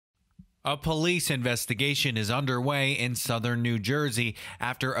A police investigation is underway in southern New Jersey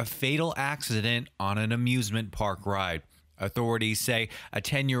after a fatal accident on an amusement park ride. Authorities say a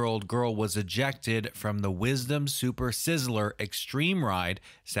 10-year-old girl was ejected from the Wisdom Super Sizzler Extreme ride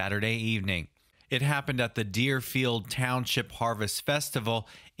Saturday evening. It happened at the Deerfield Township Harvest Festival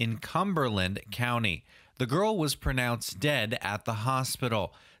in Cumberland County. The girl was pronounced dead at the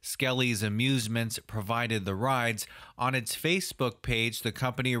hospital. Skelly's Amusements provided the rides. On its Facebook page, the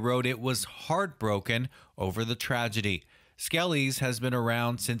company wrote it was heartbroken over the tragedy. Skelly's has been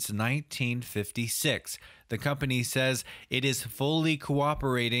around since 1956. The company says it is fully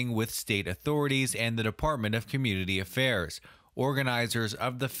cooperating with state authorities and the Department of Community Affairs. Organizers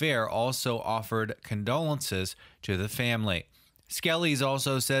of the fair also offered condolences to the family. Skelly's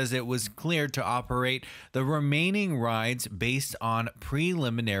also says it was cleared to operate the remaining rides based on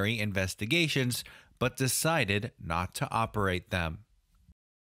preliminary investigations, but decided not to operate them.